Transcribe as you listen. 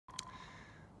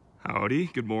Howdy,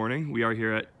 good morning. We are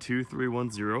here at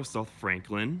 2310 South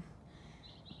Franklin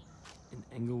in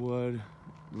Englewood.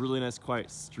 Really nice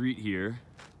quiet street here.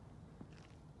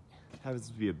 Happens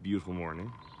to be a beautiful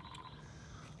morning.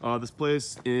 This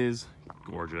place is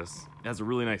gorgeous. It has a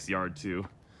really nice yard too.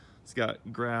 It's got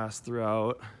grass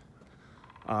throughout.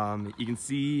 You can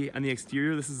see on the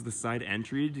exterior, this is the side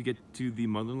entry to get to the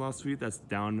mother-in-law suite that's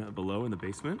down below in the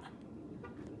basement.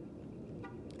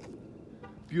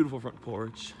 Beautiful front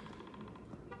porch.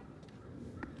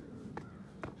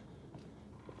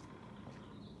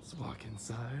 Let's walk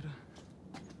inside.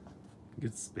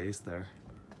 Good space there.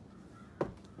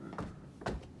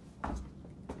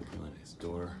 Really nice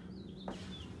door.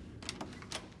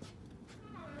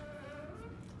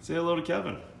 Say hello to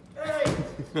Kevin. Hey!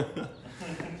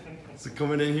 So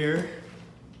coming in here,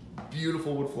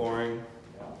 beautiful wood flooring.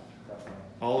 Yeah, definitely.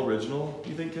 All original,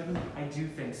 you think, Kevin? I do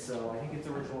think so. I think it's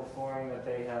original flooring that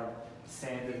they have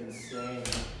sanded and stained.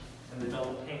 And the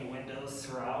double pane windows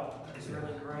throughout is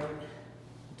really great.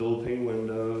 Double pane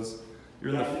windows.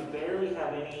 You're in Yeah, the we barely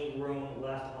have any room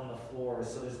left on the floor,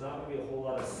 so there's not going to be a whole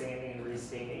lot of sanding and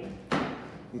restaining. But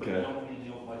we okay. don't need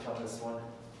to do much on this one.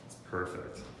 It's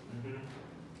perfect. Mm-hmm.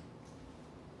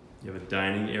 You have a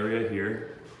dining area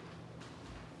here.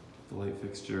 The light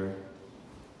fixture.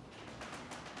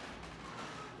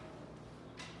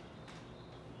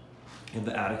 And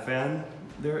the attic fan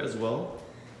there as well.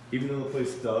 Even though the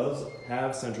place does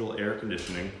have central air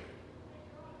conditioning.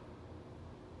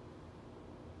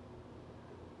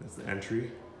 That's the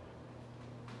entry.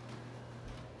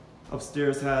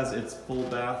 Upstairs has its full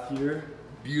bath here.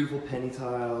 Beautiful penny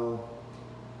tile.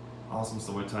 Awesome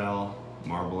soy tile.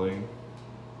 Marbling.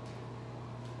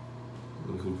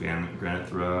 Really cool granite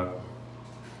throughout.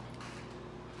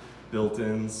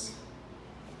 Built-ins.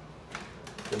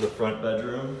 In the front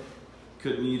bedroom.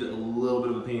 Could need a little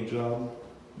bit of a paint job.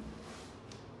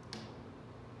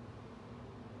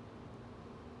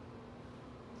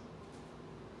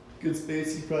 Good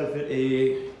space, you probably fit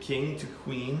a king to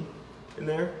queen in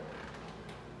there.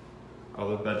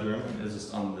 Other bedroom is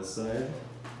just on this side.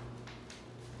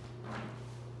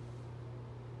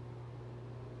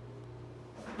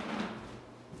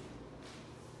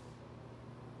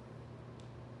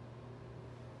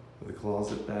 The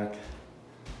closet back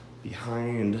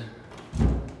behind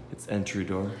its entry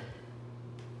door.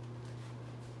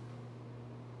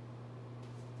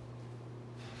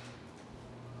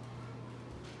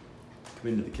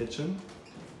 Come into the kitchen.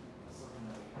 Something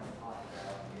that we kind of talked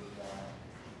about is that,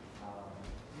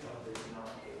 there's not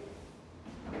a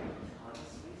ton of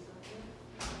space up here, it's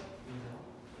really kind of hitting the windows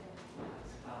of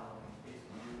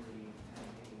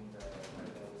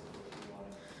what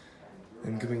we wanted.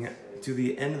 And coming to the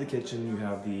end of the kitchen, you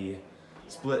have the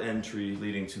split entry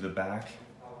leading to the back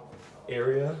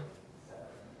area.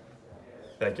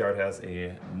 Backyard has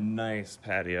a nice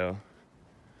patio.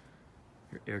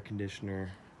 Your air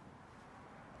conditioner.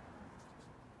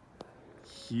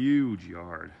 Huge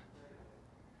yard.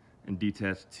 And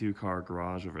detached 2-car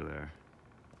garage over there.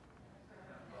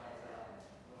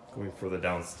 Going further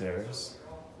downstairs,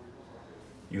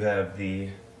 you have the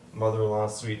mother-in-law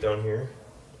suite down here.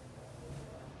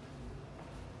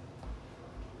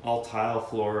 All tile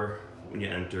floor when you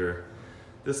enter.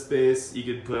 This space, you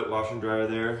could put washer and dryer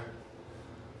there,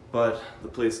 but the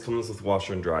place comes with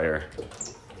washer and dryer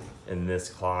in this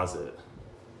closet,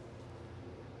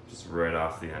 just right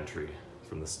off the entry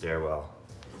from the stairwell.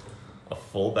 A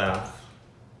full bath.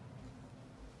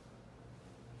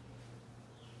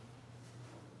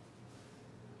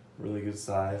 Really good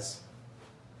size.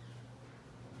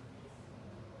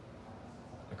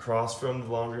 Across from the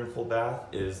laundry and full bath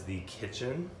is the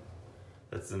kitchen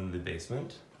that's in the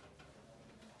basement.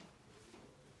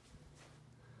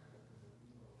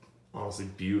 Honestly,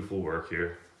 beautiful work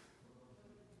here.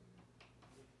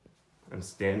 I'm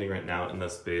standing right now in the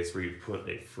space where you put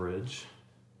a fridge.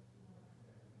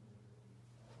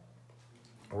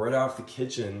 Right off the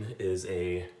kitchen is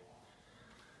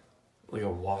like a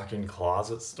walk-in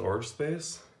closet storage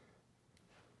space.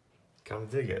 Kind of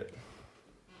dig it.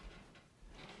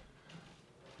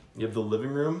 You have the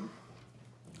living room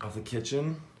off the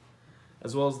kitchen,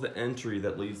 as well as the entry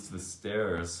that leads to the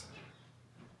stairs,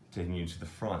 taking you to the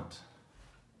front.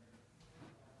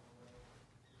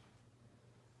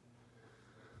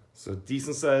 So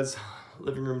decent size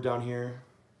living room down here.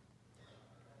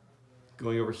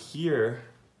 Going over here,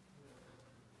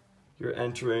 you're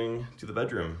entering to the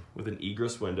bedroom with an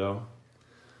egress window.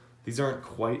 These aren't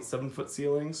quite 7-foot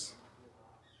ceilings,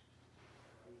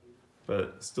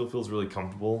 but still feels really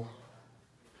comfortable.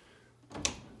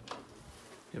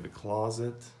 You have a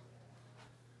closet,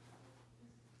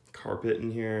 carpet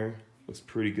in here. Looks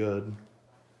pretty good.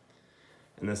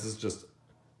 And this is just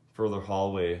further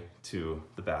hallway to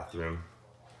the bathroom,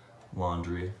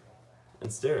 laundry,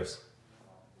 and stairs.